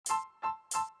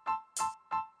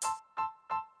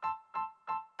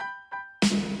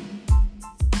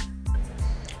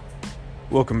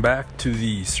Welcome back to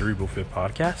the Cerebral Fit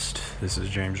Podcast. This is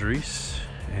James Reese,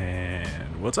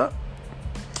 and what's up?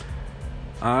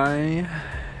 I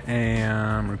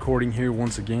am recording here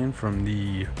once again from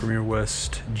the Premier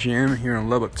West Gym here in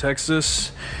Lubbock,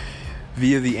 Texas,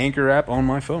 via the Anchor app on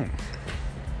my phone.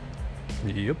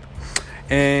 Yep.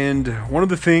 And one of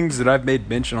the things that I've made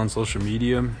mention on social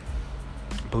media,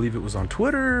 I believe it was on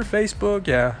Twitter, Facebook,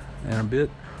 and a bit,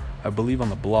 I believe on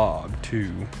the blog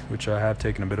too, which I have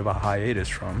taken a bit of a hiatus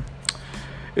from,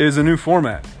 is a new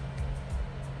format.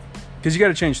 Because you got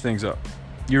to change things up.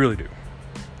 You really do.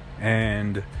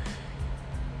 And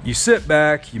you sit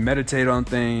back, you meditate on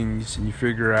things, and you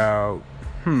figure out,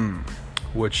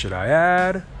 what should I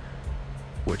add?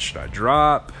 What should I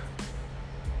drop?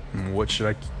 And what should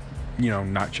I,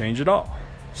 not change at all?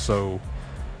 So,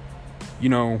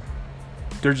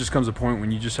 there just comes a point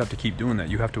when you just have to keep doing that.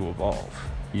 You have to evolve.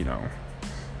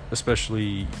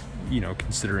 Especially,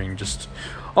 considering just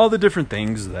all the different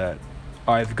things that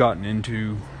I've gotten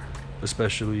into,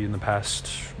 especially in the past,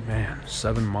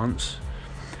 7 months.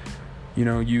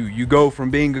 You go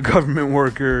from being a government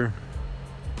worker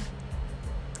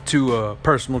to a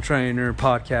personal trainer,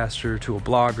 podcaster, to a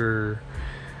blogger,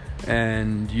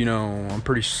 and, I'm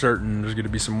pretty certain there's going to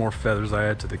be some more feathers I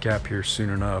add to the cap here soon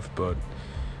enough, but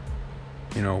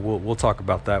we'll talk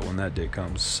about that when that day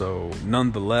comes. So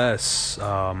nonetheless,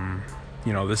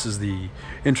 this is the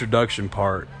introduction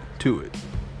part to it.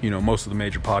 Most of the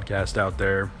major podcasts out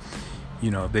there,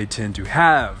 they tend to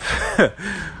have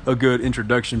a good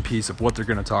introduction piece of what they're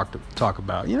going to talk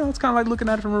about. It's kind of like looking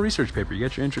at it from a research paper. You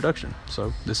get your introduction.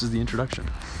 So this is the introduction,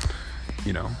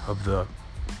 of the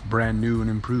brand new and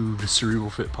improved Cerebral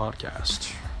Fit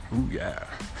Podcast. Ooh, yeah.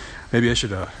 Maybe I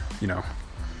should,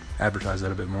 advertise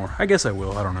that a bit more. I guess I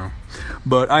will. I don't know.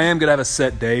 But I am going to have a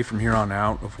set day from here on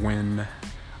out of when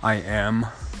I am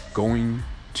going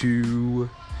to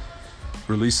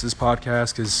release this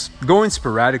podcast, because going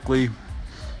sporadically,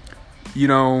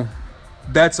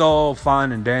 that's all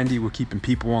fine and dandy with keeping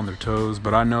people on their toes,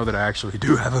 but I know that I actually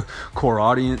do have a core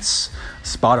audience.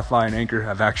 Spotify and Anchor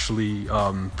have actually,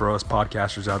 for us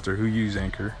podcasters out there who use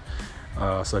Anchor,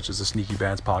 such as the Sneaky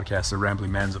Bands podcast, the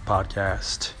Rambling Manza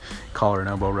podcast, Collar and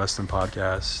Elbow Wrestling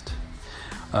podcast,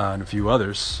 and a few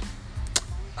others.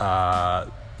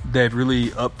 They've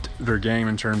really upped their game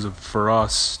in terms of, for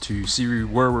us to see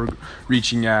where we're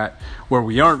reaching at, where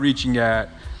we aren't reaching at,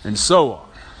 and so on.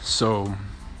 So,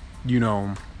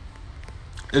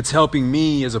 it's helping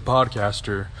me as a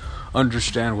podcaster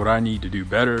understand what I need to do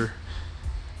better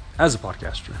as a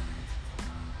podcaster,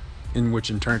 in which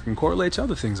in turn can correlate to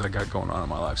other things I got going on in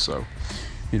my life. So,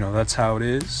 that's how it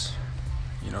is.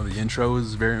 The intro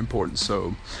is very important.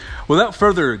 So, without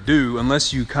further ado,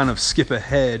 unless you kind of skip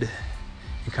ahead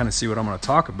and kind of see what I'm going to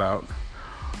talk about,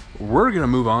 we're going to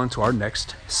move on to our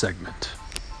next segment.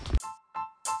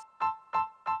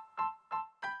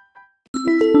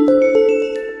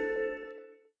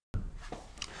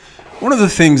 One of the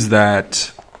things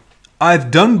that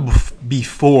I've done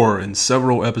before in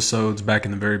several episodes back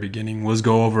in the very beginning was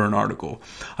go over an article.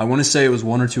 I want to say it was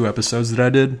 1 or 2 episodes that I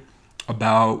did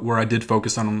about where I did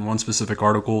focus on one specific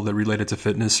article that related to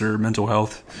fitness or mental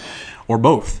health or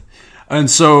both. And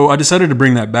so I decided to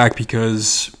bring that back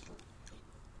because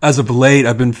as of late,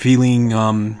 I've been feeling,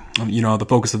 the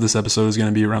focus of this episode is going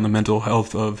to be around the mental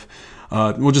health of,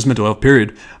 just mental health,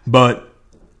 period. But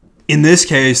in this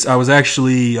case, I was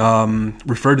actually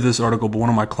referred to this article by one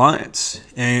of my clients,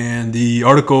 and the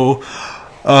article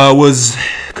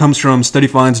comes from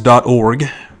studyfinds.org,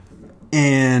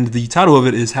 and the title of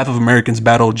it is "Half of Americans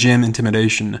Battle Gym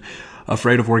Intimidation,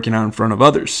 Afraid of Working Out in Front of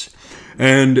Others,"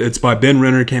 and it's by Ben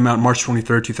Renner. Came out March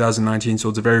 23rd, 2019, so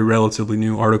it's a very relatively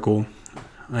new article.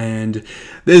 And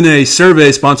in a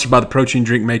survey sponsored by the protein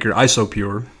drink maker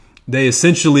Isopure, they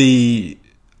essentially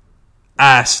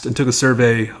asked and took a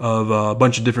survey of a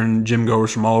bunch of different gym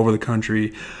goers from all over the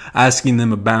country, asking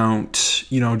them about,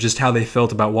 just how they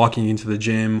felt about walking into the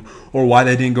gym or why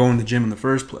they didn't go in the gym in the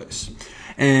first place.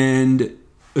 And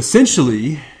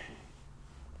essentially,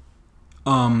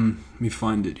 let me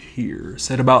find it here.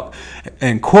 Said about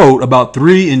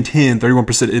 3 in 10,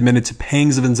 31% admitted to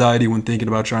pangs of anxiety when thinking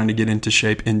about trying to get into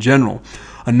shape in general.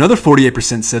 Another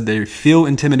 48% said they feel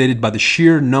intimidated by the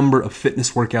sheer number of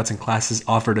fitness workouts and classes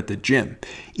offered at the gym.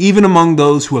 Even among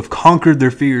those who have conquered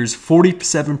their fears,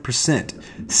 47%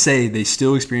 say they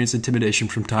still experience intimidation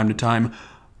from time to time,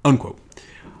 unquote.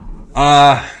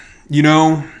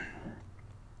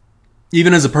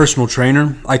 Even as a personal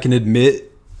trainer, I can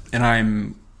admit, and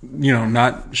I'm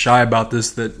not shy about this,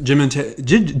 that gym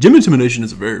intimidation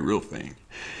is a very real thing.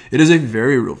 It is a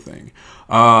very real thing.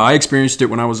 I experienced it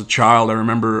when I was a child. I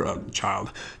remember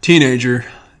teenager,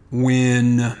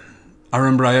 when I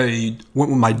remember I went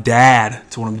with my dad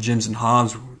to one of the gyms in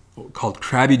Hobbs called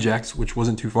Krabby Jacks, which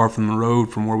wasn't too far from the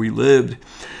road from where we lived.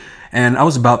 And I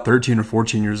was about 13 or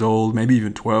 14 years old, maybe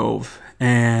even 12.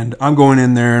 And I'm going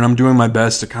in there and I'm doing my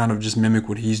best to kind of just mimic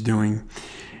what he's doing.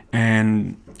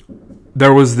 And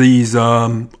there was these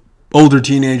older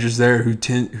teenagers there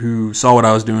who saw what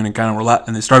I was doing and kind of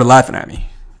and they started laughing at me,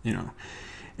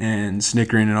 and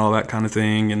snickering and all that kind of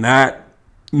thing. And that,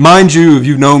 mind you, if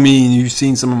you know me and you've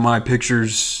seen some of my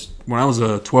pictures when I was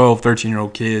a 12,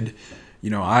 13-year-old kid,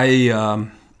 I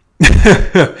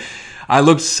I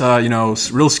looked,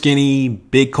 real skinny,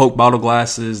 big Coke bottle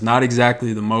glasses, not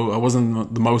exactly I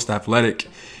wasn't the most athletic,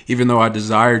 even though I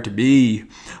desired to be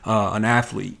an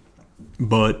athlete.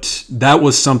 But that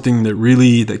was something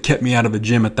that kept me out of the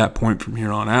gym at that point from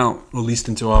here on out, at least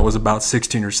until I was about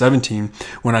 16 or 17,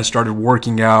 when I started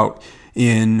working out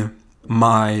in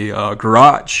my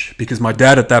garage, because my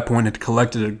dad at that point had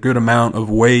collected a good amount of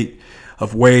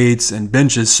weights and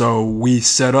benches. So we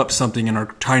set up something in our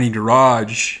tiny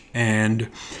garage, and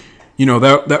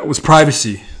that was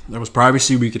privacy. That was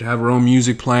privacy. We could have our own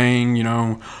music playing.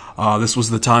 This was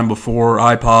the time before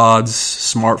iPods,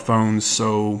 smartphones.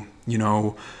 So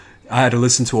I had to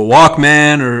listen to a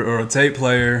Walkman or a tape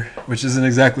player, which isn't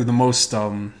exactly the most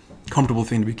comfortable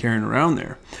thing to be carrying around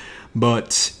there.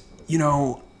 But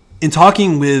in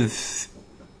talking with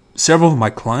several of my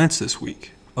clients this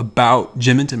week about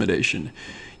gym intimidation,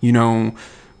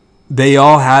 they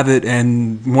all have it.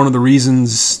 And one of the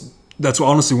reasons, that's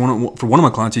honestly for one of my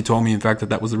clients, he told me, in fact,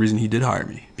 that was the reason he did hire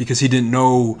me, because he didn't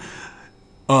know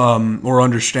or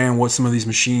understand what some of these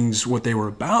machines, what they were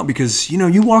about. Because,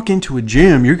 you walk into a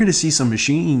gym, you're going to see some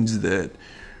machines that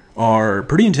are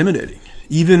pretty intimidating.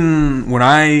 Even when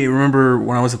I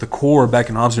was at the Core back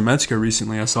in Hobbs, New Mexico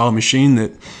recently, I saw a machine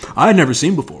that I had never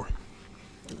seen before.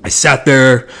 I sat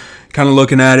there kind of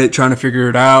looking at it, trying to figure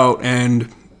it out, and,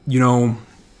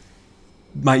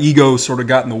 my ego sort of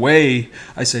got in the way.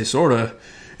 I say sort of,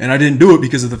 and I didn't do it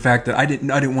because of the fact that I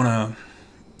didn't want to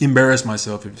embarrass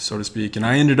myself, so to speak. And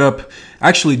I ended up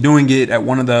actually doing it at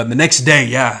one of the next day.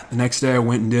 Yeah, the next day I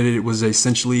went and did it. It was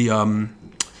essentially, how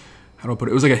do I put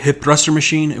it? It was like a hip thruster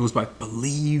machine. It was by, I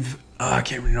believe, I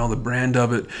can't really know the brand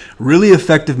of it. Really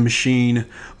effective machine,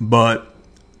 but,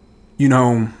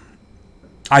 I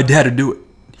had to do it.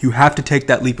 You have to take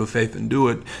that leap of faith and do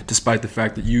it, despite the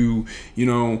fact that you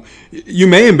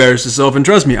may embarrass yourself. And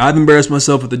trust me, I've embarrassed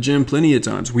myself at the gym plenty of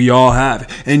times. We all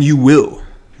have, and you will.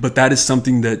 But that is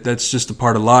something that's just a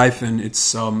part of life, and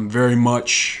it's very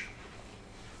much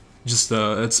just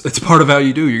it's part of how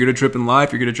you do. You're gonna trip in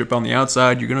life. You're gonna trip on the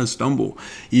outside. You're gonna stumble,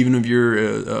 even if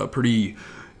you're pretty,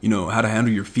 how to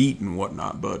handle your feet and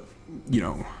whatnot. But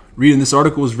reading this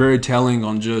article was very telling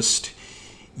on just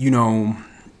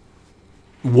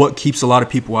what keeps a lot of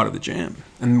people out of the gym,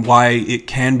 and why it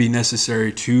can be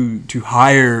necessary to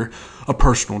hire a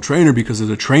personal trainer, because as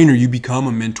a trainer you become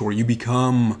a mentor. You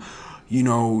become,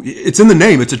 it's in the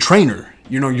name, it's a trainer.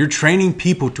 You're training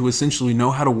people to essentially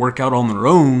know how to work out on their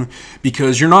own,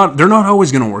 because they're not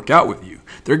always going to work out with you.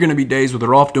 There are going to be days where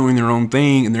they're off doing their own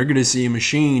thing, and they're going to see a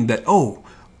machine that, oh,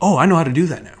 I know how to do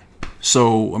that now.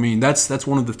 So, that's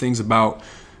one of the things about,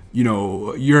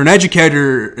 you're an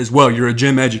educator as well. You're a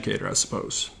gym educator, I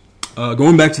suppose.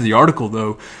 Going back to the article,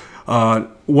 though,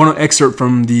 one excerpt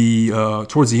from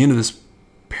towards the end of this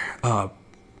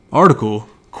article,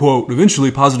 quote,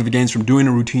 "Eventually, positive gains from doing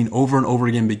a routine over and over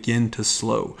again begin to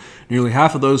slow. Nearly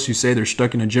half of those who say they're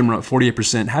stuck in a gym rut,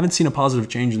 48%, haven't seen a positive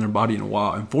change in their body in a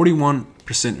while, and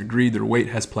 41% agree their weight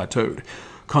has plateaued.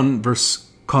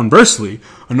 Conversely,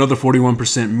 another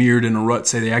 41% mirrored in a rut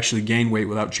say they actually gain weight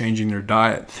without changing their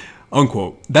diet."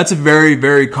 Unquote. That's a very,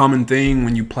 very common thing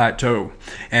when you plateau.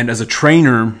 And as a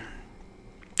trainer,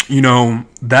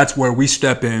 that's where we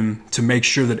step in to make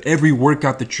sure that every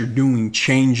workout that you're doing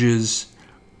changes,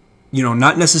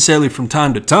 not necessarily from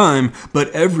time to time, but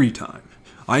every time.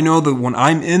 I know that when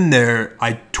I'm in there,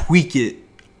 I tweak it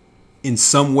in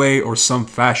some way or some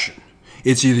fashion.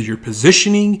 It's either your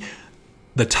positioning,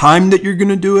 the time that you're going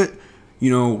to do it,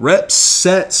 reps,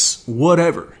 sets,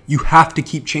 whatever. You have to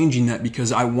keep changing that,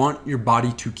 because I want your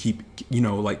body to keep,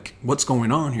 what's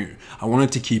going on here? I want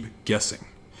it to keep guessing.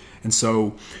 And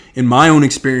so in my own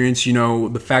experience,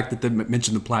 the fact that they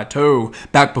mentioned the plateau,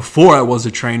 back before I was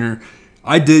a trainer,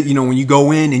 I did, when you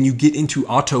go in and you get into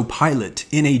autopilot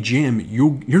in a gym,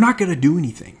 you're not going to do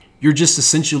anything. You're just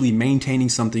essentially maintaining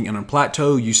something. And on a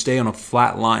plateau, you stay on a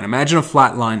flat line. Imagine a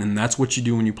flat line, and that's what you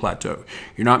do when you plateau.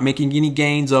 You're not making any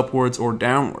gains upwards or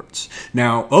downwards.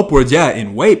 Now, upwards, yeah,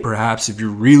 in weight, perhaps, if you're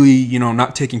really,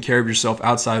 not taking care of yourself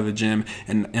outside of the gym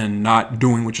and not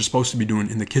doing what you're supposed to be doing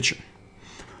in the kitchen.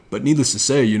 But needless to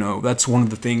say, that's one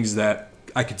of the things that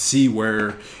I could see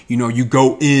where, you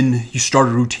go in, you start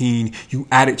a routine, you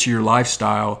add it to your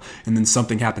lifestyle, and then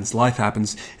something happens, life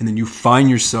happens, and then you find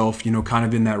yourself, kind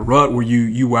of in that rut where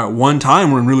you at one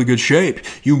time were in really good shape.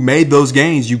 You made those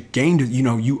gains, you gained,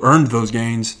 you earned those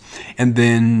gains, and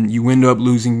then you end up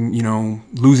losing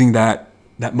that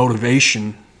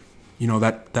motivation,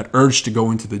 that urge to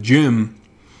go into the gym,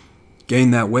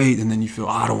 gain that weight, and then you feel,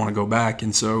 I don't want to go back.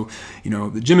 And so,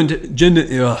 the gym,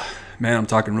 man, I'm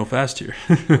talking real fast here.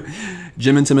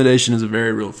 Gym intimidation is a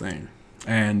very real thing.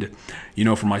 And,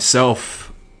 for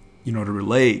myself, to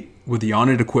relate with the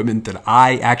on-it equipment that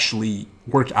I actually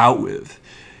work out with,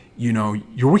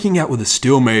 you're working out with a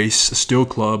steel mace, a steel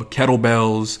club,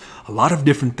 kettlebells, a lot of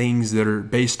different things that are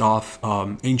based off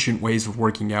ancient ways of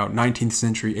working out, 19th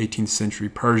century, 18th century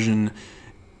Persian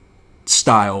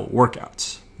style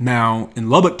workouts. Now, in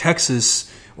Lubbock,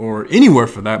 Texas, or anywhere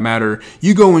for that matter,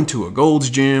 you go into a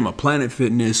Gold's Gym, a Planet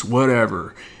Fitness,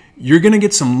 whatever, you're going to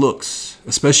get some looks,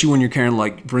 especially when you're carrying,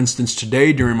 like, for instance,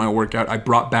 today during my workout, I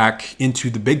brought back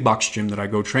into the big box gym that I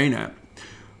go train at.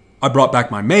 I brought back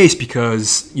my mace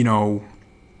because,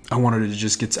 I wanted to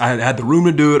just I had the room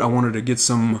to do it. I wanted to get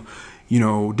some,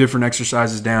 different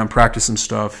exercises down, practice some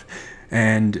stuff.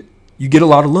 And you get a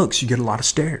lot of looks. You get a lot of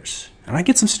stares. And I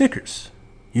get some stickers.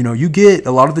 You get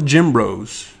a lot of the gym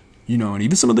bros, and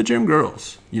even some of the gym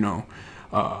girls,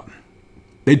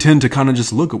 they tend to kind of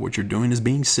just look at what you're doing as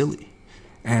being silly.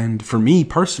 And for me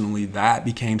personally, that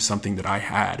became something that I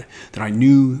had, that I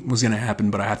knew was going to happen,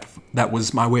 but that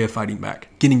was my way of fighting back,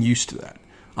 getting used to that.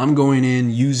 I'm going in,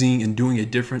 using and doing a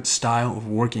different style of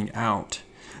working out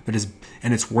and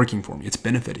it's working for me. It's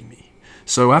benefiting me.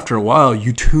 So after a while,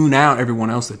 you tune out everyone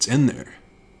else that's in there,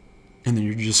 and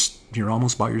then you're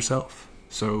almost by yourself.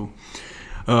 So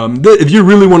if you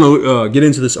really want to get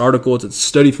into this article, it's at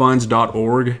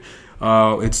studyfinds.org.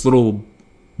 It's little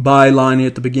byline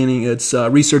at the beginning. It's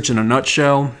research in a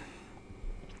nutshell.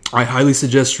 I highly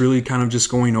suggest really kind of just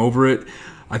going over it.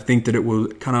 I think that it will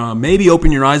kind of maybe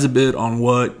open your eyes a bit on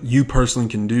what you personally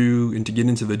can do and to get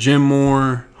into the gym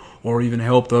more, or even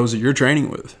help those that you're training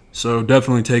with. So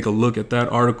definitely take a look at that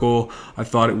article. I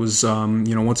thought it was,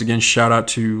 once again, shout out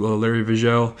to Larry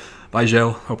Vigel,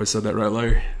 hope I said that right,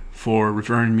 Larry, for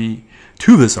referring me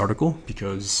to this article,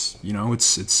 because,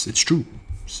 it's true.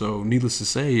 So needless to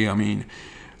say,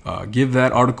 give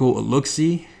that article a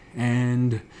look-see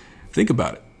and think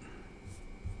about it.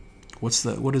 What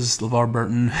is LeVar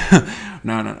Burton?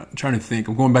 No. I'm trying to think.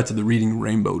 I'm going back to the Reading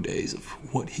Rainbow days of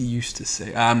what he used to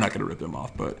say. I'm not going to rip him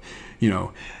off, but,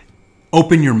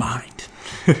 open your mind.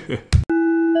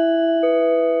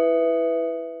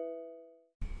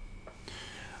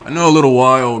 I know a little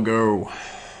while ago,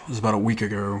 it was about a week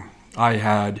ago, I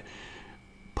had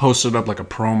posted up like a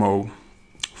promo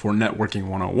for Networking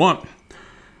 101.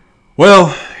 Well,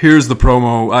 here's the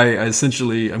promo.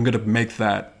 I'm going to make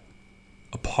that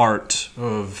a part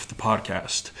of the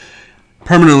podcast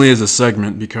permanently as a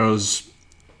segment, because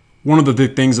one of the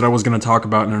things that I was going to talk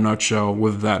about in a nutshell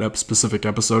with that specific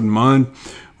episode in mind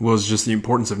was just the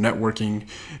importance of networking.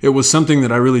 It was something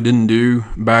that I really didn't do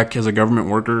back as a government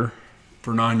worker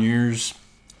for 9 years.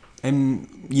 And,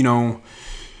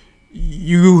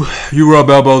 you rub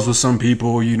elbows with some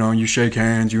people, you shake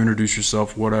hands, you introduce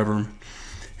yourself, whatever.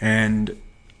 And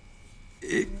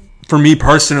for me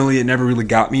personally, it never really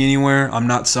got me anywhere.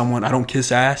 I don't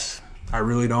kiss ass. I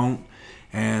really don't.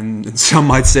 And some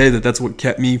might say that that's what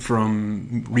kept me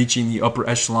from reaching the upper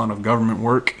echelon of government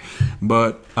work.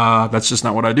 But that's just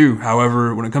not what I do.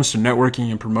 However, when it comes to networking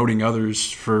and promoting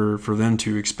others for them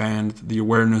to expand the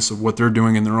awareness of what they're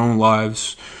doing in their own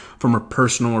lives from a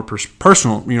personal or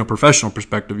professional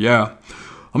perspective, yeah,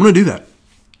 I'm going to do that.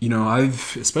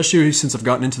 Especially since I've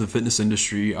gotten into the fitness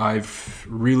industry, I've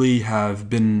really have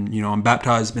been, been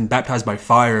baptized by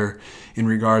fire in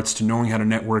regards to knowing how to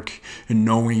network and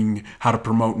knowing how to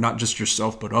promote not just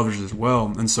yourself, but others as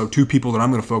well. And so 2 people that I'm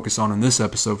going to focus on in this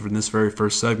episode for this very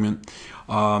first segment.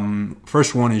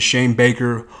 First one is Shane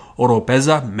Baker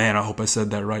Oropeza. Man, I hope I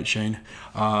said that right, Shane.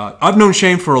 I've known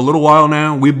Shane for a little while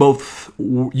now. We both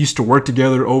used to work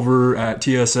together over at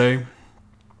TSA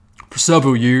for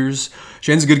several years.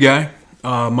 Shane's a good guy,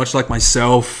 much like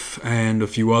myself and a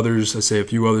few others. I say a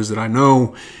few others that I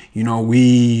know.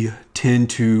 We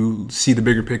tend to see the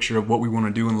bigger picture of what we want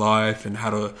to do in life and how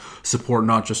to support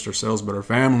not just ourselves but our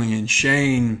family. And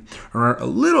Shane, a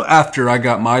little after I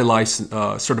got my license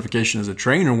certification as a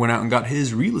trainer, went out and got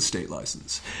his real estate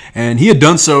license. And he had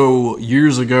done so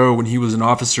years ago when he was an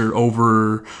officer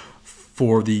over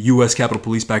for the U.S. Capitol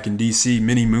Police back in D.C.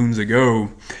 many moons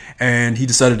ago. And he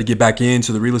decided to get back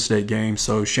into the real estate game.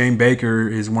 So Shane Baker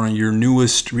is one of your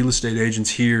newest real estate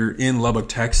agents here in Lubbock,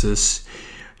 Texas.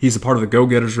 He's a part of the Go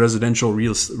Getters residential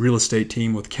real estate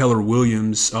team with Keller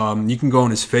Williams. You can go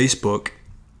on his Facebook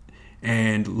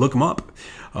and look him up.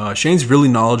 Shane's really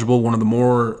knowledgeable, one of the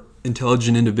more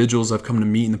intelligent individuals I've come to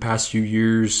meet in the past few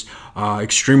years.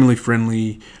 Extremely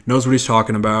friendly, knows what he's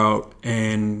talking about,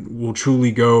 and will truly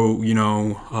go,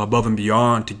 above and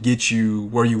beyond to get you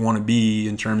where you want to be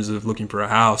in terms of looking for a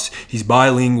house. He's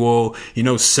bilingual. He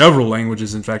knows several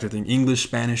languages. In fact, I think English,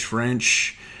 Spanish,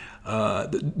 French.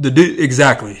 The dude,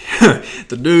 exactly.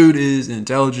 The dude is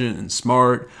intelligent and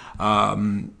smart.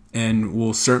 And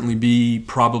will certainly be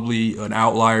probably an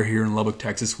outlier here in Lubbock,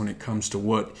 Texas when it comes to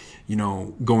what,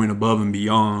 going above and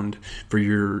beyond for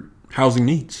your housing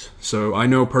needs. So I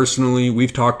know personally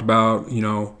we've talked about,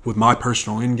 with my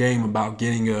personal end game about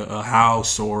getting a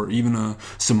house or even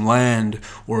some land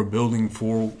or a building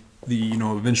for the,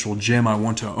 eventual gym I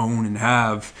want to own and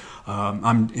have.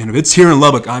 And if it's here in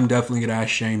Lubbock, I'm definitely going to ask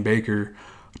Shane Baker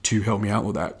to help me out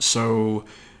with that. So,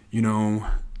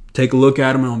 take a look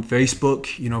at him on Facebook.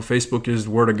 Facebook is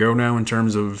where to go now in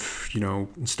terms of,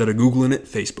 instead of Googling it,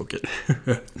 Facebook it.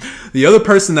 The other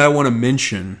person that I want to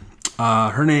mention,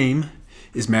 her name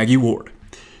is Maggie Ward.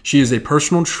 She is a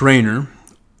personal trainer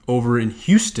over in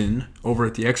Houston, over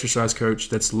at the Exercise Coach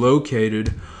that's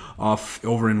located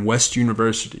over in West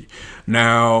University.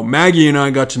 Now, Maggie and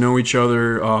I got to know each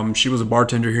other. She was a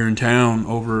bartender here in town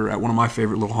over at one of my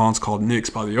favorite little haunts called Nick's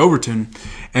by the Overton.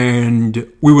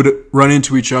 And we would run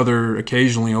into each other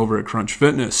occasionally over at Crunch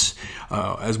Fitness.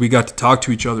 As we got to talk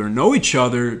to each other and know each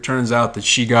other, it turns out that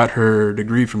she got her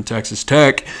degree from Texas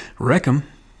Tech, Reckham,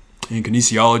 in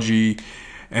kinesiology,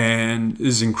 and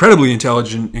is incredibly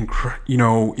intelligent,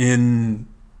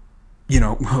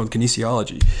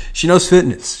 kinesiology. She knows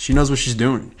fitness. She knows what she's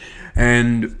doing.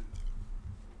 And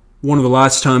one of the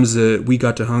last times that we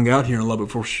got to hang out here in Lubbock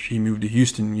before she moved to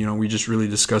Houston, we just really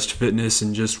discussed fitness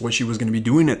and just what she was going to be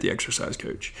doing at the Exercise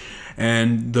Coach.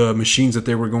 And the machines that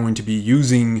they were going to be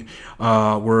using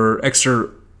were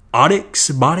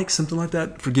Botics, something like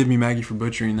that. Forgive me, Maggie, for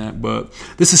butchering that. But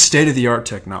this is state-of-the-art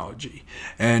technology.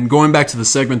 And going back to the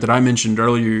segment that I mentioned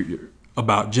earlier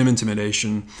about gym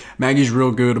intimidation, Maggie's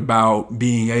real good about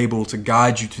being able to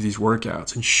guide you to these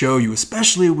workouts and show you,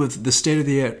 especially with the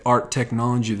state-of-the-art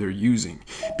technology they're using,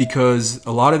 because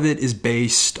a lot of it is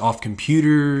based off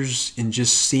computers and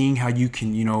just seeing how you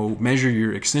can, measure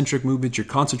your eccentric movements, your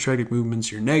concentric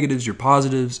movements, your negatives, your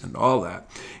positives, and all that.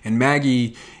 And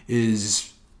Maggie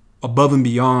is above and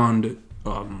beyond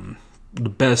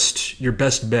your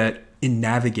best bet in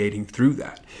navigating through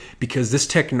that, because this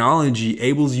technology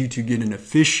enables you to get an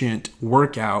efficient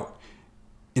workout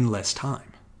in less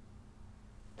time.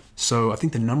 So I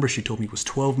think the number she told me was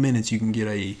 12 minutes. You can get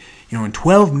in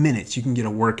 12 minutes, you can get a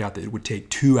workout that would take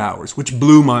 2 hours, which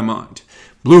blew my mind.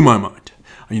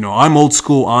 I'm old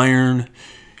school iron,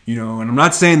 and I'm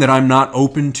not saying that I'm not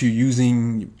open to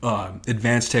using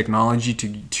advanced technology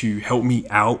to help me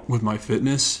out with my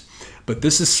fitness. But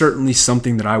this is certainly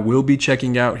something that I will be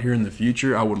checking out here in the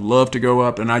future. I would love to go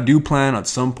up, and I do plan at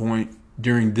some point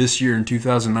during this year in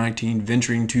 2019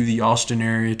 venturing to the Austin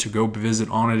area to go visit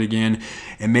On It again,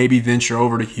 and maybe venture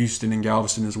over to Houston and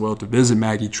Galveston as well to visit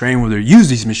Maggie, train with her, use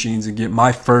these machines, and get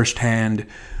my firsthand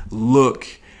look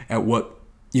at what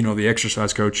the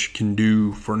Exercise Coach can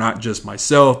do for not just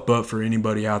myself, but for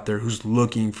anybody out there who's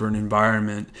looking for an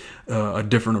environment, a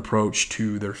different approach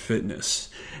to their fitness.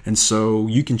 And so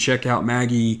you can check out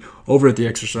Maggie over at the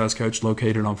Exercise Coach,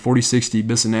 located on 4060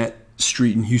 Bissonnet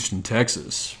Street in Houston,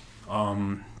 Texas. They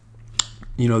have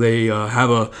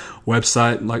a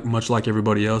website much like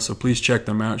everybody else, so please check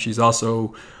them out. She's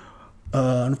also,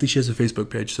 I don't think she has a Facebook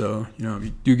page, so if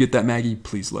you do get that, Maggie,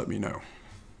 please let me know.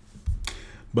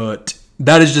 But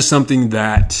that is just something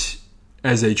that,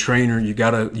 as a trainer, you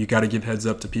gotta give heads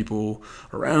up to people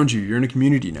around you. You're in a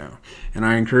community now, and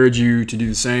I encourage you to do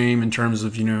the same in terms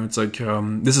of it's like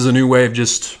this is a new way of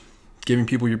just giving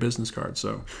people your business card.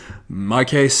 So, in my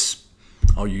case,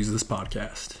 I'll use this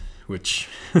podcast, which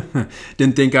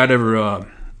didn't think I'd ever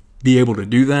be able to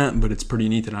do that, but it's pretty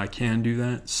neat that I can do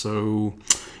that. So,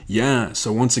 Yeah,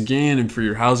 so once again, and for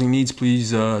your housing needs,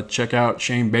 please check out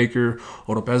Shane Baker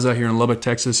Oropeza here in Lubbock,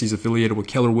 Texas. He's affiliated with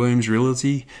Keller Williams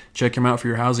Realty. Check him out for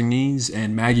your housing needs.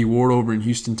 And Maggie Ward over in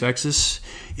Houston, Texas.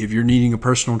 If you're needing a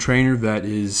personal trainer that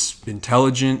is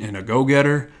intelligent and a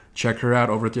go-getter, check her out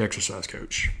over at The Exercise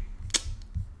Coach.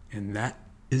 And that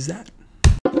is that.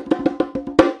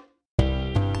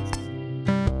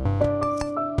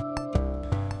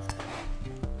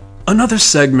 Another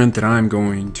segment that I'm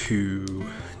going to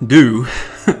do,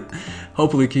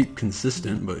 hopefully keep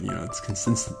consistent, but it's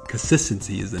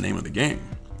consistency is the name of the game.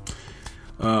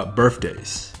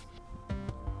 Birthdays.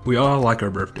 We all like our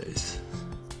birthdays.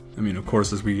 I mean, of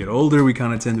course, as we get older, we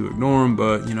kind of tend to ignore them,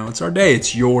 but it's our day.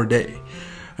 It's your day.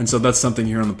 And so that's something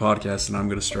here on the podcast that I'm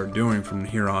going to start doing from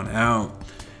here on out,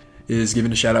 is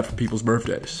giving a shout out for people's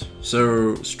birthdays.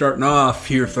 So starting off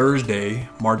here Thursday,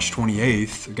 March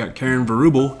 28th, we got Karen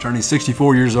Verubel turning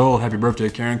 64 years old. Happy birthday,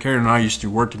 Karen. Karen and I used to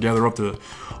work together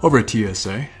over at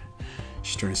TSA.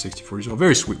 She's turning 64 years old.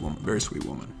 Very sweet woman. Very sweet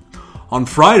woman. On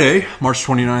Friday, March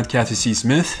 29th, Kathy C.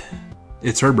 Smith.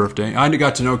 It's her birthday. I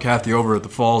got to know Kathy over at the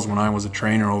Falls when I was a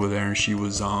trainer over there, and she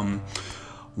was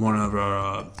one of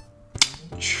our.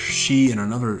 She and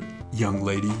another young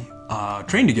lady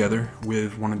trained together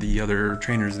with one of the other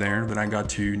trainers there that I got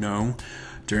to know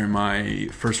during my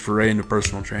first foray into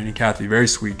personal training. Kathy, very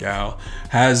sweet gal,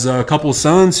 has a couple of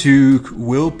sons who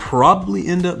will probably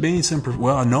end up being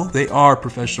they are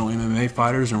professional MMA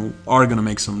fighters and are going to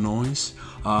make some noise.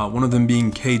 One of them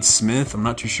being Cade Smith. I'm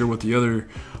not too sure what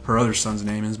her other son's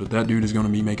name is, but that dude is going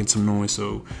to be making some noise.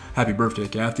 So happy birthday,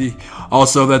 Kathy.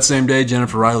 Also that same day,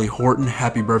 Jennifer Riley Horton,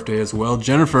 happy birthday as well.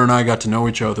 Jennifer and I got to know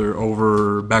each other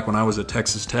over back when I was at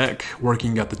Texas Tech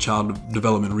working at the Child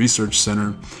Development Research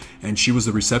Center, and she was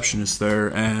the receptionist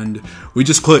there, and we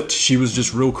just clicked. She was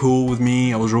just real cool with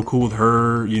me. I was real cool with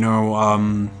her,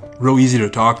 real easy to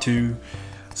talk to.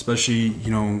 Especially,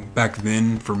 back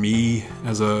then for me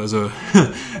as a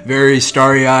very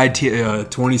starry-eyed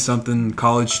 20-something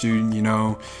college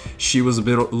student, she was a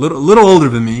little older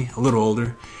than me, a little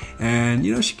older,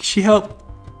 and she helped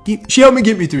me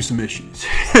get me through some issues,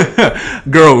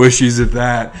 girl issues at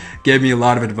that. Gave me a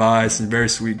lot of advice, and very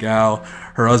sweet gal.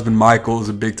 Her husband Michael is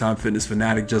a big-time fitness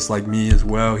fanatic, just like me as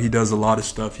well. He does a lot of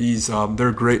stuff.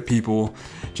 They're great people.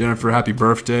 Jennifer, happy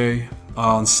birthday.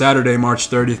 On Saturday, March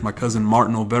 30th, my cousin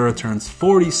Martin Olvera turns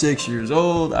 46 years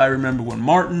old. I remember when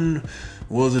Martin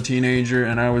was a teenager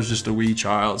and I was just a wee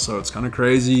child, so it's kind of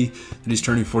crazy that he's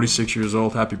turning 46 years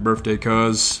old. Happy birthday,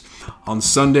 cuz. On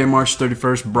Sunday, March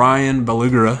 31st, Brian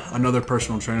Belugara, another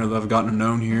personal trainer that I've gotten to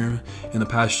know here in the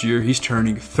past year, he's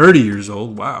turning 30 years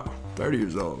old. Wow, 30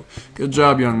 years old. Good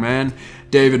job, young man.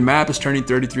 David Mapp is turning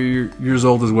 33 years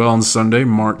old as well on Sunday,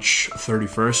 March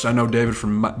 31st. I know David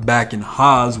from back in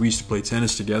Haas. We used to play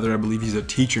tennis together. I believe he's a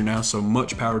teacher now, so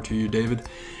much power to you, David.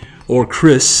 Or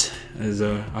Chris, as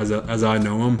I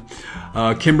know him.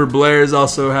 Kimber Blair is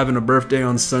also having a birthday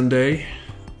on Sunday,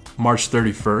 March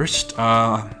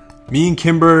 31st. Me and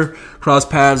Kimber crossed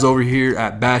paths over here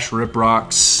at Bash Rip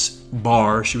Rock's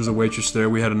bar. She was a waitress there.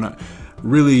 We had some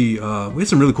really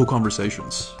cool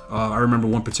conversations. I remember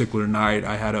one particular night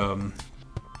I had a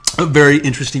very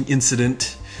interesting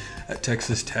incident at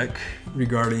Texas Tech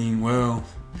regarding,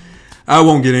 I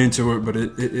won't get into it, but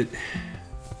it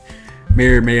may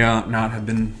or may not have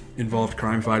been involved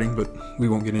crime fighting, but we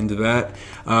won't get into that.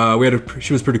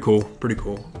 She was pretty cool.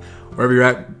 Wherever you're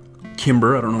at,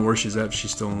 Kimber, I don't know where she's at, if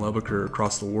she's still in Lubbock or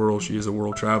across the world. She is a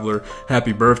world traveler.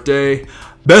 Happy birthday.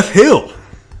 Beth Hill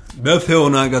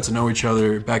and I got to know each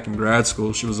other back in grad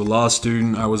school. She was a law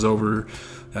student. I was over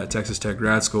at Texas Tech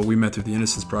grad school. We met through the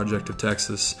Innocence Project of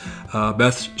Texas.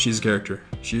 Beth, she's a character.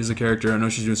 She is a character. I know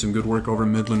she's doing some good work over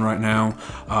in Midland right now.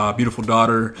 Beautiful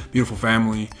daughter, beautiful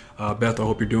family. Beth, I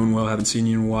hope you're doing well. I haven't seen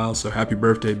you in a while, so happy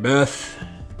birthday, Beth.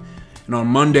 And on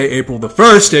Monday, April the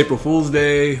 1st, April Fool's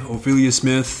Day, Ophelia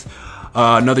Smith,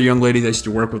 another young lady that I used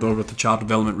to work with over at the Child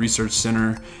Development Research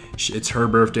Center. It's her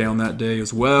birthday on that day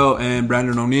as well. And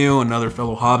Brandon O'Neill, another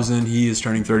fellow Hobson, he is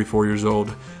turning 34 years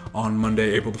old on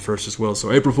Monday, April the 1st as well.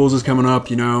 So April Fool's is coming up,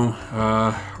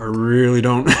 I really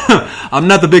don't... I'm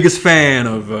not the biggest fan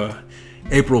of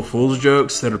April Fool's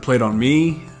jokes that are played on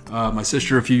me. My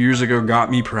sister a few years ago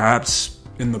got me perhaps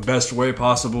in the best way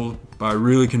possible by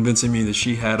really convincing me that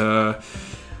she had,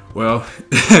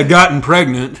 gotten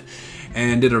pregnant,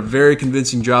 and did a very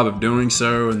convincing job of doing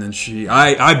so. And then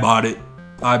I bought it.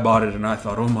 And I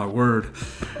thought, oh my word.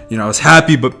 I was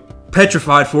happy but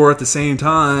petrified for it at the same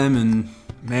time. And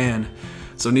man,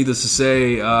 so needless to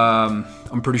say,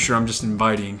 I'm pretty sure I'm just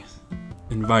inviting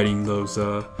those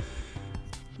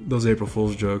those April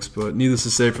Fool's jokes. But needless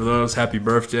to say, for those, happy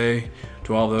birthday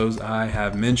to all those I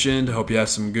have mentioned. I hope you have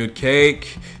some good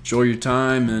cake. Enjoy your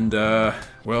time, and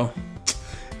well,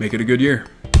 make it a good year.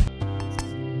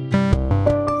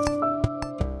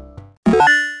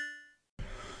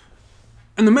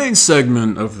 And the main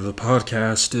segment of the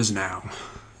podcast is now.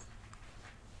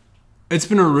 It's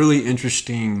been a really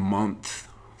interesting month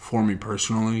for me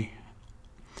personally.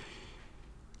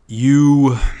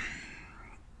 I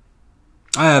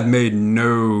have made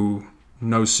no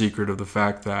secret of the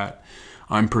fact that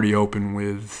I'm pretty open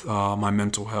with my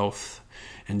mental health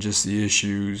and just the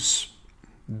issues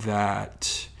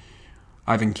that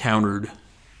I've encountered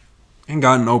and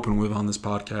gotten open with on this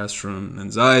podcast, from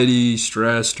anxiety,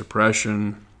 stress,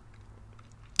 depression,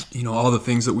 all the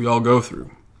things that we all go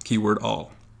through. Keyword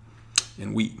all,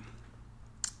 and we.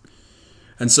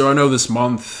 And so I know this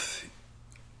month,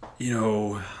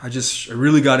 I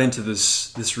really got into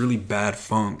this really bad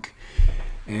funk.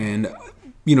 And,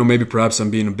 maybe perhaps I'm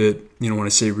being a bit, when I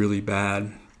say really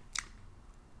bad,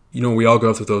 we all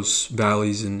go through those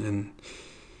valleys and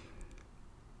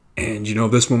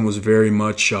this one was very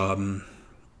much, it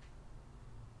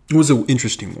was an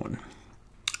interesting one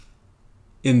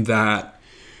in that,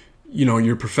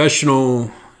 your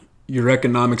professional, your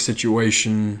economic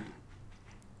situation,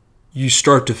 you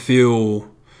start to feel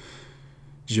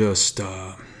just,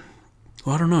 I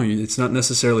don't know, it's not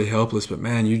necessarily helpless, but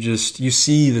man, you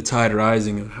see the tide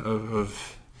rising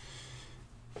of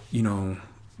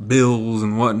bills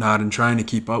and whatnot, and trying to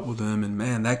keep up with them. And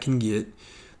man, that can get,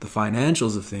 the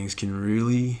financials of things can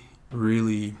really,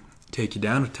 really take you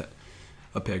down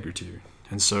a peg or two.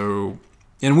 And so,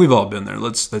 and we've all been there.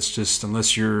 Let's just,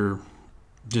 unless we're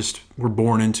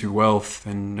born into wealth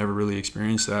and never really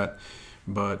experienced that.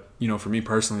 But, for me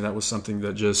personally, that was something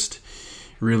that just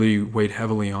really weighed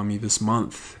heavily on me this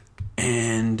month.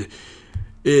 And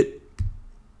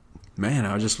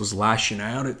I just was lashing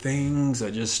out at things.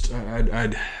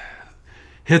 I'd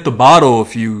hit the bottle a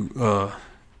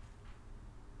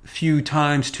few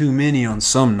times too many on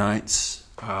some nights,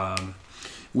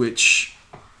 which,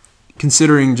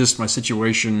 considering just my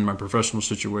situation, my professional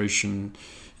situation,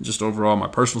 just overall my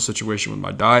personal situation with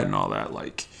my diet and all that,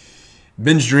 like,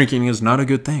 binge drinking is not a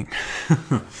good thing.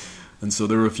 And so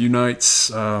there were a few nights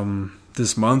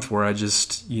this month where I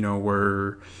just,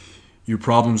 where your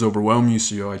problems overwhelm you,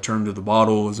 so I turned to the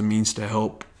bottle as a means to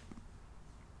help,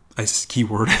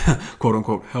 keyword, quote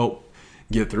unquote, help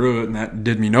get through it. And that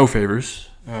did me no favors.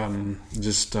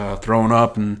 Just throwing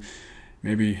up and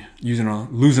maybe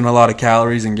losing a lot of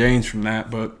calories and gains from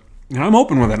that. But I'm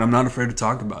open with it. I'm not afraid to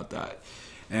talk about that.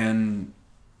 And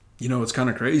it's kind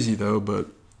of crazy though, but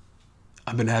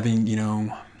I've been having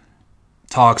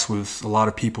talks with a lot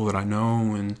of people that I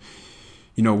know, and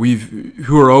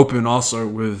who are open also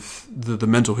with the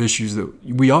mental issues that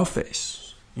we all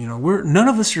face. None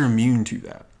of us are immune to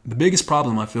that. The biggest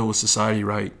problem I feel with society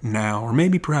right now, or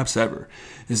maybe perhaps ever,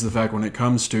 is the fact when it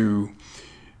comes to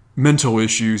mental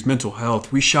issues, mental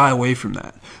health, we shy away from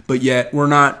that. But yet we're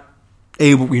not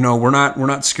able, we're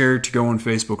not scared to go on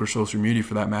Facebook or social media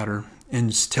for that matter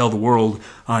and just tell the world,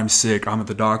 I'm sick, I'm at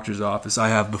the doctor's office, I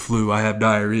have the flu, I have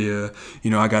diarrhea,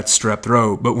 I got strep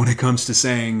throat. But when it comes to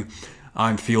saying,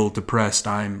 I feel depressed,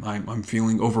 I'm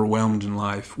feeling overwhelmed in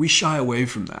life, we shy away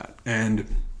from that. And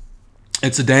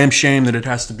it's a damn shame that it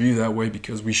has to be that way,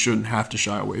 because we shouldn't have to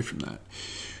shy away from that.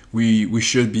 We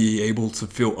should be able to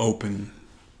feel open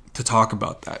to talk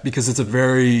about that, because it's a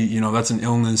very, that's an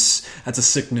illness, that's a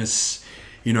sickness,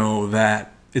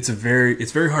 that it's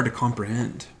very hard to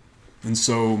comprehend. And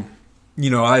so,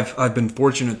 I've been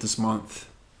fortunate this month,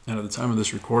 and at the time of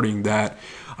this recording, that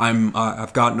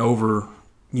I've gotten over,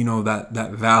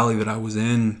 that valley that I was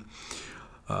in.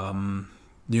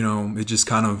 It just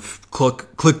kind of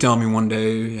clicked on me one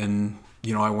day, and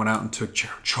I went out and took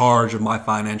charge of my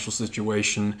financial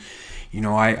situation.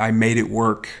 I made it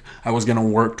work. I was going to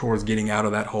work towards getting out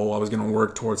of that hole. I was going to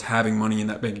work towards having money in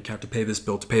that bank account to pay this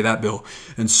bill, to pay that bill,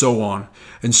 and so on.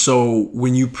 And so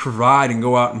when you provide and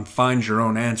go out and find your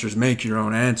own answers, make your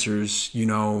own answers,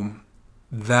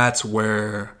 that's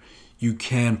where you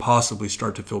can possibly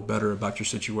start to feel better about your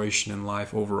situation in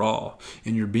life overall,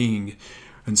 in your being.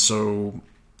 And so,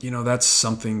 that's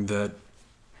something that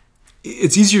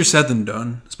it's easier said than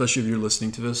done, especially if you're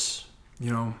listening to this.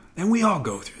 And we all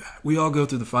go through that. We all go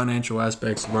through the financial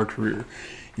aspects of our career.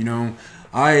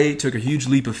 I took a huge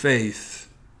leap of faith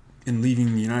in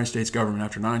leaving the United States government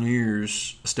after 9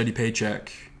 years, a steady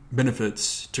paycheck,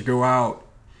 benefits, to go out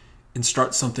and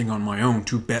start something on my own,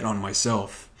 to bet on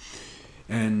myself.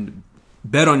 And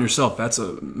bet on yourself, that's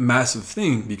a massive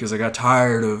thing, because I got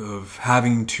tired of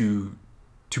having to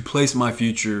to place my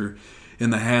future in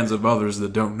the hands of others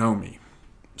that don't know me.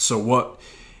 So what,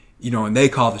 and they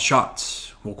call the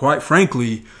shots. Well, quite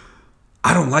frankly,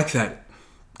 I don't like that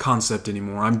concept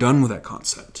anymore. I'm done with that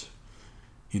concept,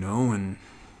 and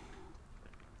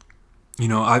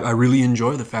I really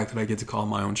enjoy the fact that I get to call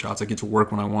my own shots. I get to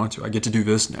work when I want to. I get to do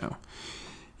this now,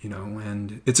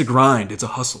 and it's a grind. It's a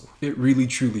hustle. It really,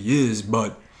 truly is.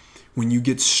 But when you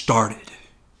get started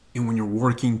and when you're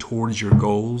working towards your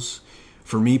goals,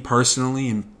 for me personally,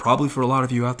 and probably for a lot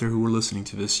of you out there who are listening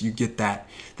to this, you get that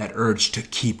urge to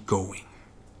keep going,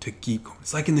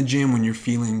 It's like in the gym when you're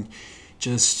feeling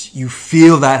you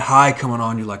feel that high coming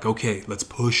on. You're like, okay, let's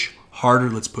push harder.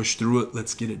 Let's push through it.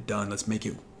 Let's get it done. Let's make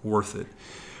it worth it.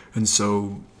 And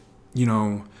so,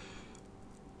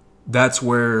 that's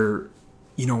where,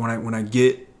 when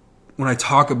I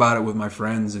talk about it with my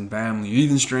friends and family,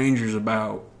 even strangers,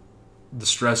 about the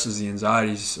stresses, the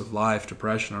anxieties of life,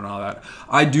 depression and all that,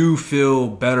 I do feel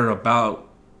better about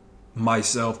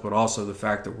myself, but also the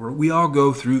fact that we all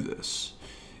go through this.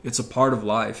 It's a part of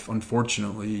life,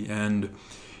 unfortunately, and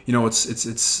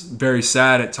it's very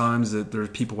sad at times that there's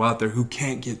people out there who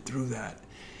can't get through that.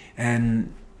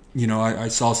 And I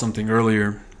saw something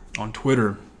earlier on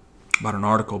Twitter about an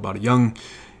article about a young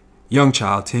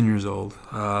child, 10 years old,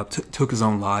 took his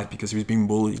own life because he was being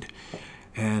bullied,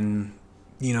 and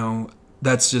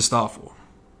that's just awful.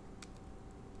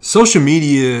 Social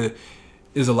media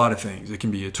is a lot of things. It can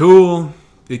be a tool,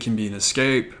 it can be an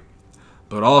escape,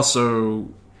 but also,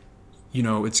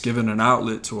 it's given an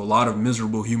outlet to a lot of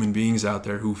miserable human beings out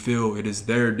there who feel it is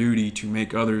their duty to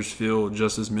make others feel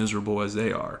just as miserable as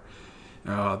they are.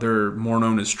 They're more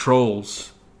known as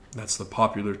trolls. That's the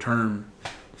popular term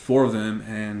for them.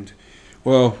 And,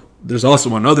 well, there's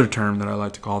also another term that I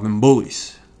like to call them,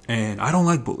 bullies. And I don't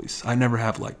like bullies. I never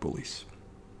have liked bullies.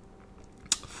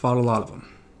 Fought a lot of them.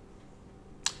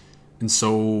 And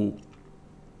so,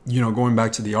 going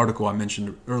back to the article I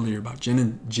mentioned earlier about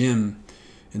gym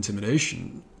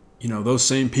intimidation, those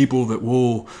same people that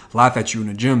will laugh at you in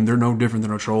a gym, they're no different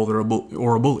than a troll or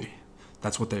a bully.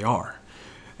 That's what they are.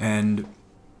 And,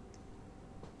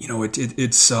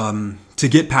 it's to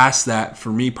get past that,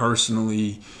 for me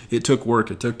personally, it took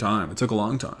work, it took time, it took a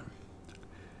long time.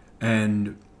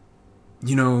 And,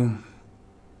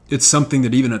 it's something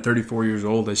that even at 34 years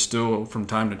old, I still, from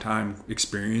time to time,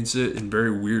 experience it in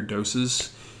very weird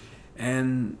doses.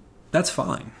 And that's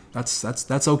fine.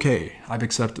 That's okay. I've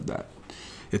accepted that.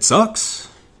 It sucks,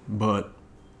 but,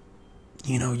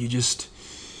 you just...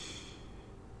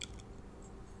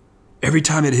 Every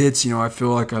time it hits, I feel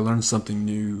like I learned something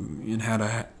new in how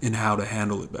to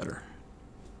handle it better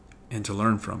and to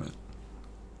learn from it.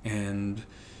 And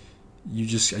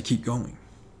I keep going.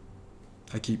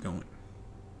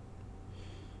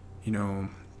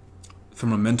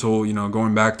 From a mental,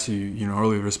 going back to,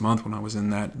 earlier this month when I was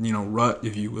in that, rut,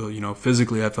 if you will,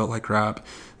 physically I felt like crap,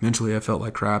 mentally I felt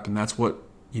like crap, and that's what,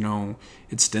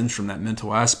 it stems from that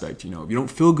mental aspect. If you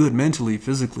don't feel good mentally,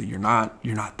 physically, you're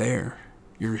not there.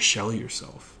 You're a shell of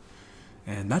yourself.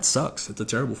 And that sucks. It's a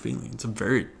terrible feeling. It's a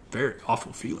very, very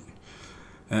awful feeling.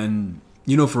 And,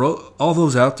 for all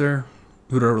those out there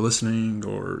who are listening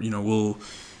or, will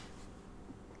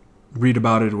read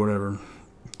about it or whatever,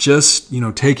 just,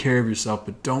 take care of yourself,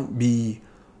 but don't be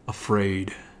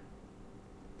afraid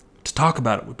to talk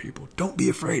about it with people. Don't be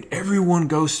afraid. Everyone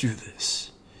goes through this.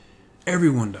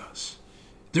 Everyone does.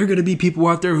 There are going to be people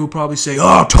out there who probably say,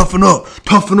 oh, toughen up.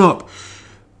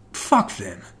 Fuck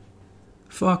them.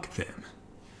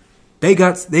 They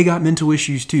got mental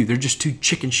issues too. They're just too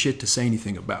chicken shit to say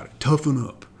anything about it. Toughen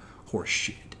up. Horse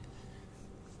shit.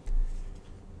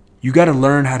 You got to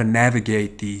learn how to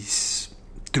navigate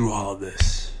through all of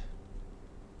this.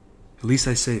 At least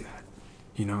I say that.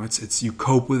 It's you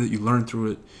cope with it, you learn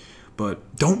through it,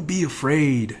 but don't be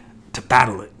afraid to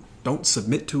battle it. Don't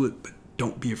submit to it, but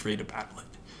don't be afraid to battle it.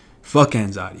 Fuck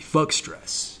anxiety, fuck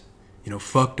stress,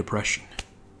 fuck depression.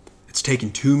 It's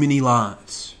taken too many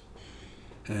lives.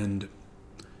 And,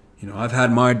 I've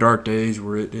had my dark days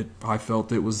where I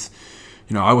felt it was,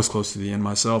 I was close to the end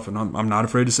myself, and I'm not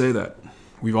afraid to say that.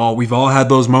 We've all had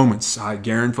those moments. I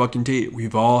guarantee it.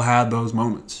 We've all had those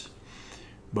moments.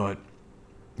 But,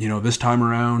 this time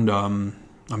around, I'm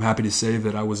happy to say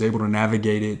that I was able to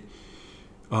navigate it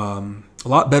a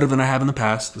lot better than I have in the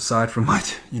past, aside from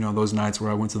those nights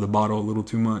where I went to the bottle a little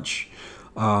too much.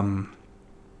 But,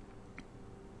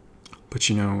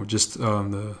 just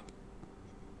the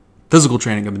physical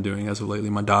training I've been doing as of lately,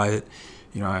 my diet,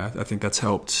 I think that's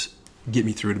helped get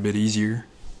me through it a bit easier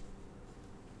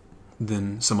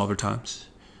than some other times.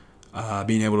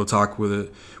 being able to talk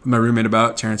with my roommate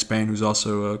about Terrence Payne, who's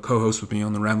also a co-host with me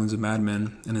on the Ramblings of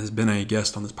Madmen and has been a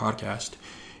guest on this podcast.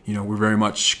 You know, we're very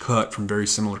much cut from very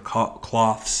similar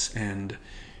cloths, and,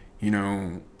 you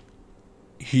know,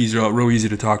 he's real easy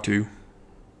to talk to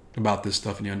about this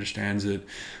stuff, and he understands it.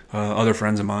 Other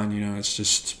friends of mine, you know, it's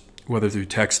just whether through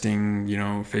texting, you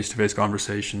know, face-to-face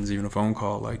conversations, even a phone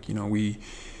call, like, you know, when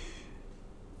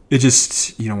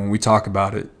we talk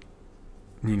about it,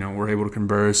 you know, we're able to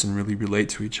converse and really relate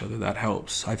to each other. That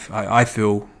helps. I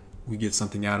feel we get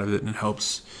something out of it, and it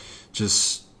helps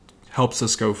us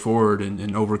go forward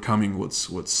and overcoming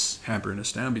what's hampering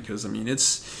us down. Because, I mean,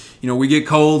 it's, you know, we get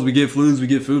colds, we get flus, we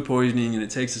get food poisoning, and it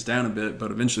takes us down a bit,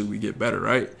 but eventually we get better,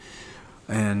 right?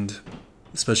 And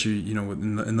especially, you know,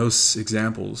 in those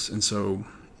examples. And so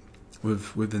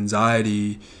with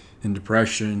anxiety and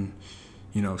depression,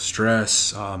 you know,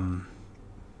 stress,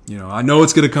 you know, I know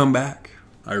it's going to come back.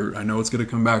 I know it's going to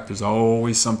come back. There's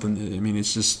always something. I mean,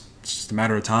 it's just a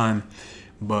matter of time.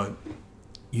 But,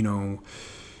 you know,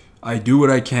 I do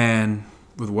what I can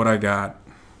with what I got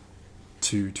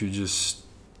to just,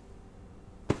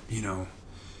 you know,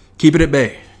 keep it at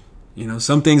bay. You know,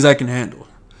 some things I can handle.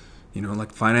 You know,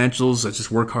 like financials, I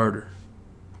just work harder.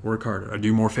 I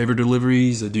do more favor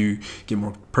deliveries. I do get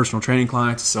more personal training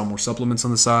clients, sell more supplements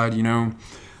on the side, you know.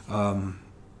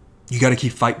 You got to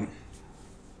keep fighting.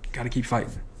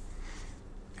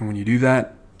 And when you do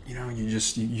that, you know,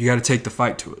 you got to take the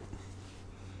fight to it.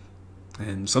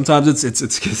 And sometimes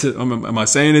it's am I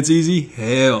saying it's easy?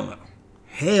 Hell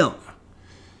no.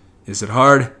 Is it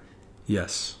hard?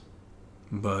 Yes.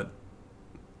 But,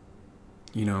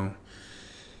 you know,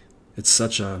 it's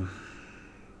a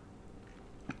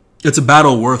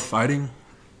battle worth fighting.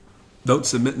 Don't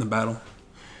submit in the battle,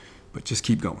 but just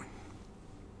keep going.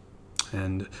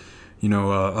 And, you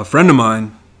know, a friend of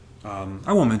mine,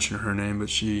 I won't mention her name,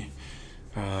 but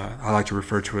I like to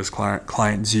refer to her as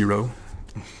Client Zero.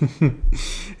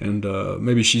 And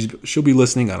maybe she'll be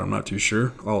listening. I'm not too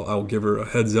sure. I'll give her a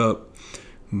heads up.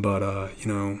 But,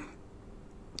 you know,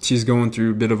 she's going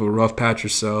through a bit of a rough patch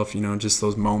herself, you know, just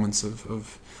those moments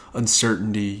of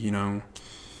uncertainty, you know.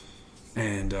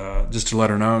 And just to let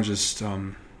her know, just,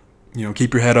 you know,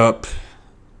 keep your head up.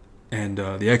 And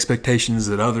the expectations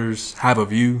that others have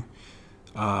of you,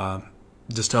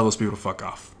 just tell those people to fuck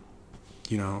off.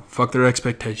 You know, fuck their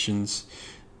expectations.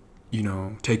 You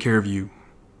know, take care of you.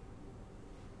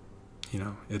 You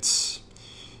know,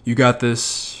 you got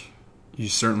this. You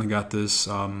certainly got this.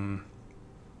 And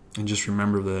just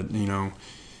remember that, you know,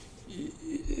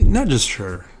 not just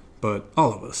her, but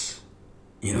all of us.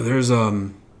 You know, there's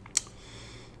the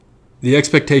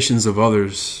expectations of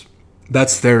others.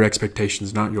 That's their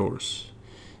expectations, not yours.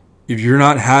 If you're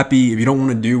not happy, if you don't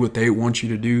want to do what they want you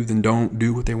to do, then don't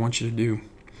do what they want you to do.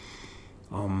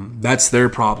 That's their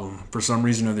problem. For some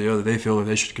reason or the other, they feel that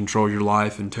they should control your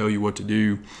life and tell you what to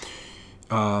do.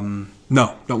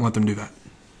 No, don't let them do that.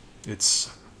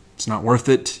 It's not worth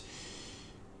it.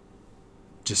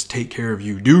 Just take care of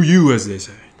you. Do you, as they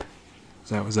say.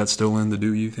 Was that still in the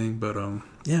do you thing? But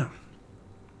yeah.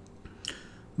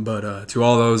 But to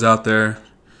all those out there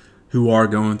who are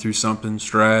going through something,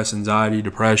 stress, anxiety,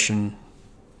 depression,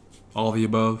 all the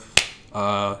above,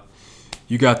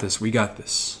 you got this. We got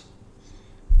this.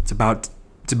 It's about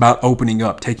opening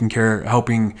up, taking care,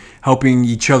 helping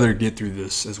each other get through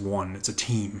this as one. It's a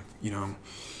team, you know.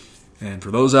 And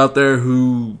for those out there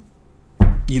who,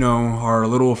 you know, are a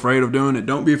little afraid of doing it,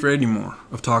 don't be afraid anymore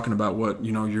of talking about what,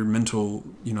 you know, your mental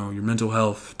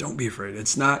health. Don't be afraid. It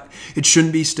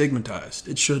shouldn't be stigmatized.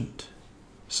 It shouldn't.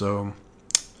 So,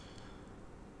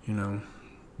 you know,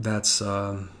 that's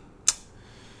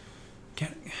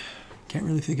can't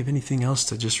really think of anything else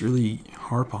to just really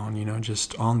harp on, you know,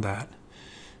 just on that.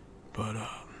 But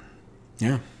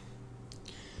yeah,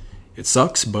 it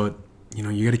sucks, but you know,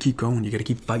 you got to keep going. You got to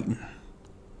keep fighting.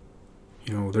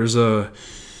 You know,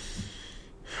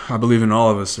 I believe in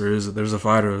all of us. There's a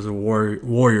fighter, there's a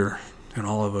warrior in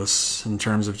all of us in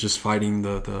terms of just fighting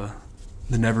the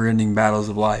never-ending battles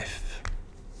of life.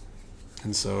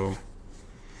 And so,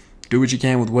 do what you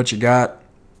can with what you got,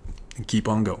 and keep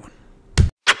on going.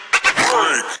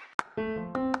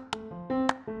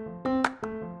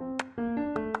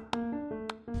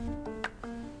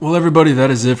 Well, everybody,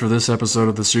 that is it for this episode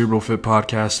of the Cerebral Fit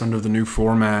Podcast under the new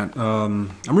format.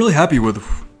 I'm really happy with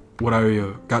what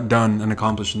I got done and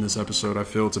accomplished in this episode. I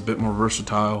feel it's a bit more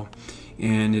versatile,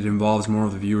 and it involves more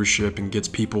of the viewership and gets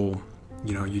people,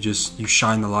 you know, you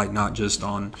shine the light not just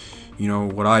on, you know,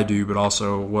 what I do, but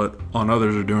also what on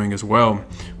others are doing as well,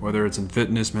 whether it's in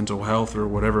fitness, mental health, or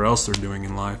whatever else they're doing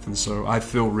in life. And so I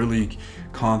feel really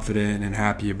confident and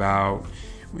happy about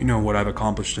what I've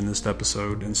accomplished in this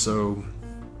episode. And so,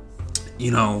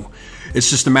 it's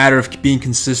just a matter of being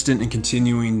consistent and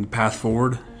continuing the path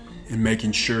forward and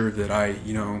making sure that I,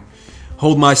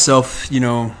 hold myself,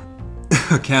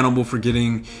 accountable for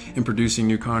getting and producing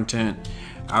new content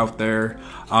out there.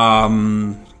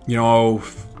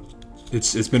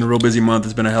 It's been a real busy month.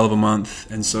 It's been a hell of a month.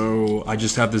 And so I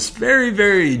just have this very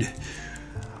varied,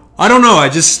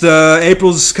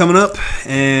 April's coming up,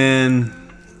 and,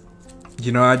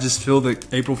 I just feel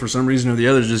that April, for some reason or the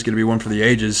other, is just going to be one for the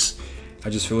ages. I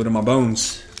just feel it in my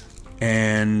bones.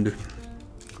 And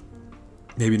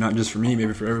maybe not just for me,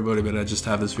 maybe for everybody, but I just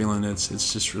have this feeling it's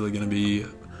just really going to be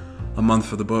a month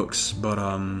for the books. But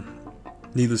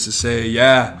needless to say,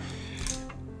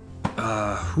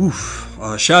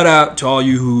 shout out to all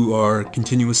you who are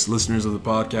continuous listeners of the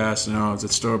podcast.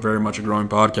 It's still very much a growing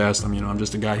podcast. I'm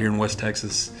just a guy here in West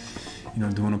Texas,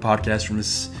 doing a podcast from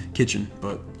his kitchen.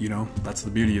 But that's the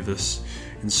beauty of this.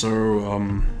 And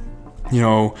so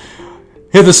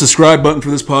hit the subscribe button for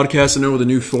this podcast. I know with a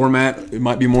new format, it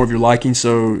might be more of your liking.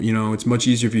 So, it's much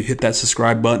easier if you hit that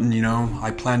subscribe button.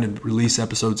 I plan to release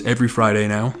episodes every Friday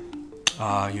now.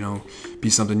 Be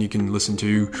something you can listen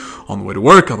to on the way to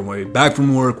work, on the way back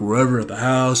from work, wherever, at the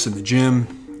house, in the gym.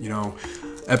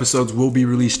 Episodes will be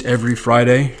released every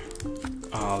Friday.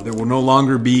 There will no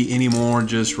longer be any more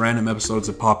just random episodes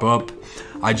that pop up.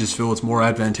 I just feel it's more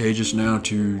advantageous now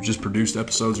to just produce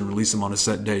episodes and release them on a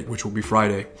set date, which will be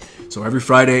Friday. So every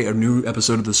Friday, a new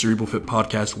episode of the Cerebral Fit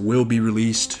Podcast will be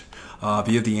released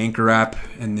via the Anchor app,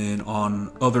 and then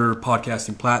on other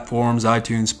podcasting platforms,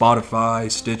 iTunes,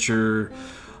 Spotify, Stitcher.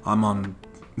 I'm on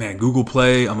Google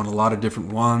Play. I'm on a lot of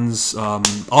different ones.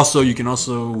 Also, you can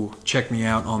also check me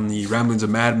out on the Ramblings of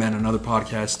Madman, another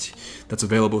podcast that's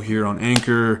available here on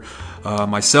Anchor.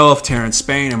 Myself, Terrence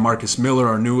Spain, and Marcus Miller,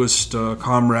 our newest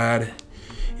comrade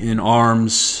in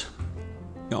arms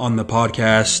on the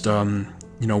podcast.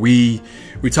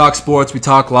 We talk sports, we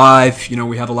talk life.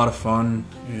 We have a lot of fun.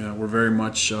 We're very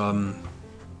much a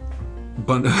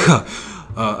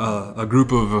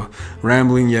group of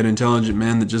rambling yet intelligent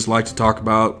men that just like to talk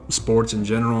about sports in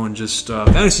general and just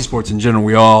fantasy sports in general.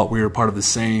 We are part of the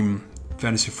same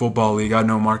fantasy football league. I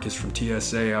know Marcus from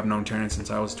TSA. I've known Terrence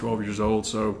since I was 12 years old.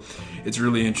 So it's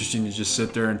really interesting to just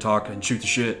sit there and talk and shoot the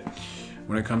shit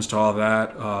when it comes to all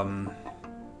that.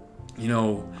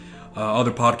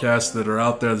 Other podcasts that are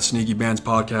out there, the Sneaky Bands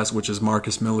podcast, which is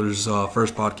Marcus Miller's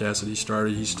first podcast that he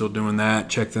started. He's still doing that.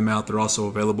 Check them out. They're also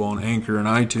available on Anchor and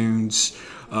iTunes.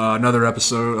 Another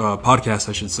podcast,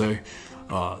 I should say,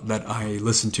 that I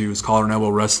listened to is Collar and Elbow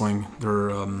Wrestling. They're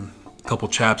a couple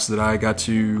chaps that I got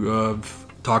to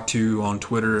talk to on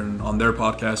Twitter and on their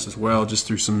podcast as well, just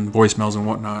through some voicemails and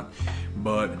whatnot.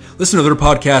 But listen to their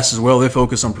podcasts as well. They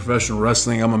focus on professional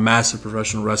wrestling. I'm a massive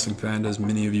professional wrestling fan, as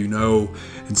many of you know.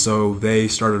 And so they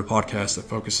started a podcast that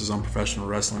focuses on professional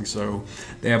wrestling. So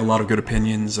they have a lot of good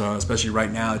opinions, especially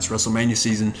right now. It's WrestleMania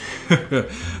season.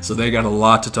 So they got a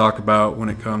lot to talk about when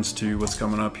it comes to what's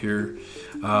coming up here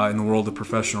in the world of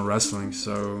professional wrestling.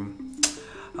 So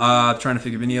trying to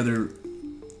think of anything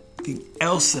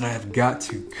else that I've got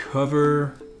to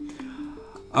cover.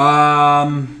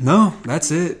 No,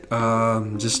 that's it.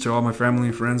 Just to all my family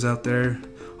and friends out there,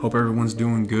 hope everyone's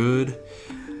doing good.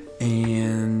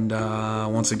 And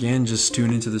once again, just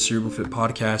tune into the Cerebral Fit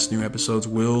Podcast. New episodes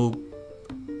will,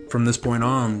 from this point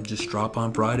on, just drop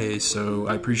on Fridays. So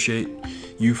I appreciate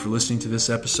you for listening to this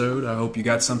episode. I hope you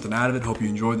got something out of it. Hope you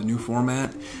enjoyed the new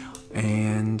format.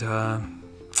 And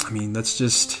that's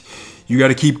just, you got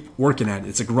to keep working at it.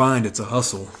 It's a grind. It's a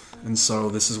hustle. And so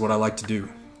this is what I like to do.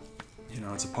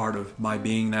 It's a part of my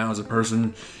being now as a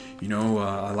person.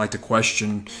 I like to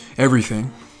question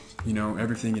everything,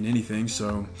 everything and anything.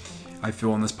 So I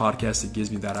feel on this podcast it gives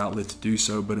me that outlet to do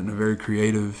so, but in a very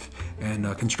creative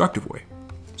and constructive way.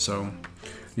 So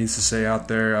needs to say out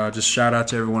there, just shout out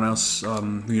to everyone else.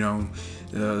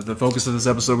 The focus of this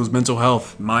episode was mental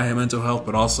health, my mental health,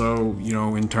 but also,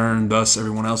 in turn, thus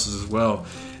everyone else's as well.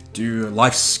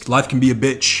 Life can be a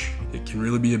bitch. It can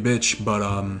really be a bitch, but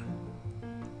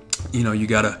you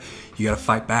gotta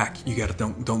fight back. You gotta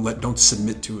don't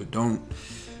submit to it. Don't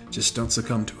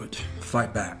succumb to it.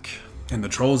 Fight back. And the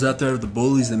trolls out there, the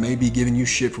bullies that may be giving you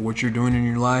shit for what you're doing in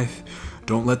your life,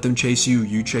 don't let them chase you.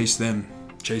 You chase them.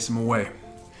 Chase them away.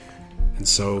 And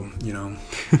so,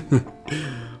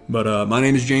 But my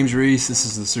name is James Reese. This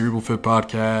is the Cerebral Fit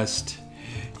Podcast.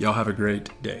 Y'all have a great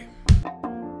day.